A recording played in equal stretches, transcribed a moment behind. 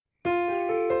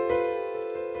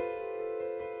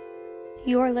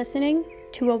You are listening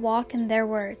to A Walk in Their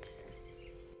Words.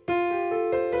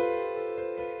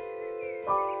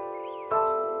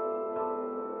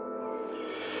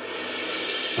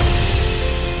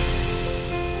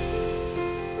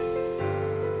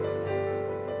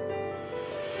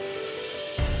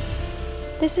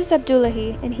 This is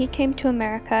Abdullahi, and he came to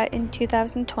America in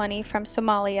 2020 from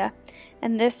Somalia,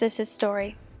 and this is his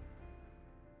story.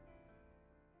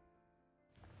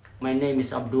 My name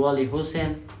is Abdullahi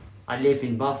Hussein. I live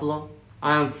in Buffalo.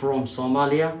 I am from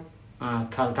Somalia,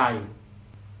 Kalkayo.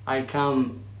 I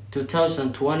come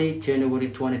 2020, January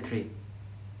 23.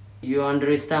 You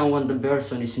understand when the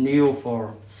person is new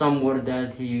for somewhere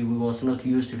that he was not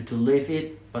used to live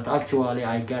it, but actually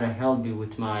I got help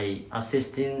with my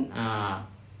assistant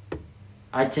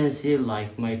agency,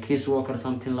 like my kids work or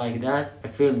something like that. I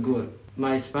feel good.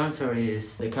 My sponsor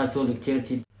is the Catholic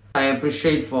Charities. I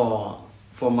appreciate for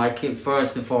my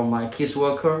kids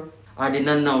worker. I did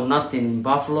not know nothing in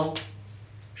Buffalo.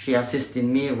 She assisted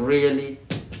me really,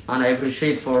 and I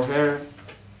appreciate for her.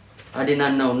 I did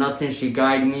not know nothing. She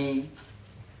guided me.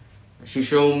 She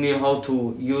showed me how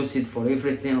to use it for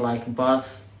everything, like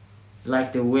bus,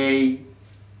 like the way,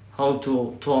 how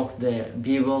to talk the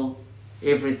people.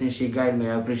 Everything she guided me.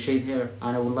 I appreciate her,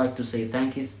 and I would like to say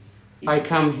thank you. I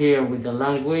come here with the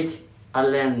language. I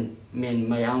learn in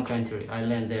my own country. I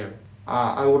learn there.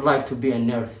 I would like to be a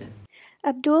nurse.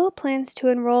 Abdul plans to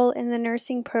enroll in the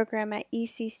nursing program at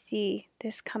ECC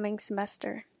this coming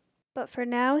semester. But for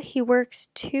now, he works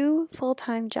 2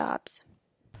 full-time jobs.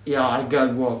 Yeah, I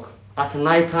got work. At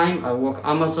nighttime, I work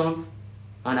Amazon,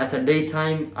 and at the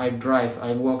daytime, I drive.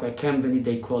 I work at a company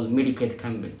they call Medicaid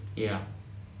company. Yeah,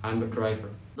 I'm a driver.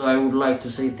 So I would like to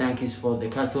say thank you for the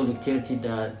Catholic Church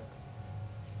that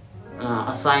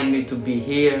assigned me to be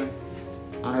here,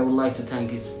 and I would like to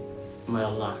thank you, my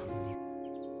Allah.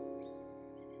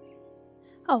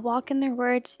 A Walk in Their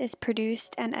Words is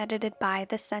produced and edited by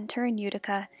the Center in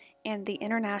Utica and the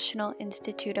International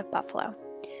Institute of Buffalo.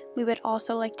 We would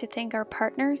also like to thank our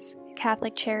partners,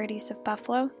 Catholic Charities of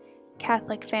Buffalo,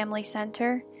 Catholic Family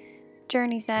Center,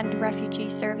 Journey's End Refugee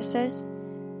Services,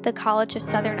 the College of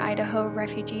Southern Idaho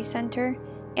Refugee Center,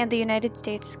 and the United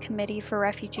States Committee for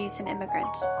Refugees and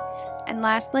Immigrants. And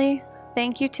lastly,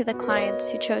 thank you to the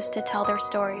clients who chose to tell their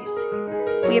stories.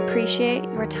 We appreciate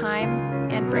your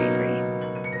time and bravery.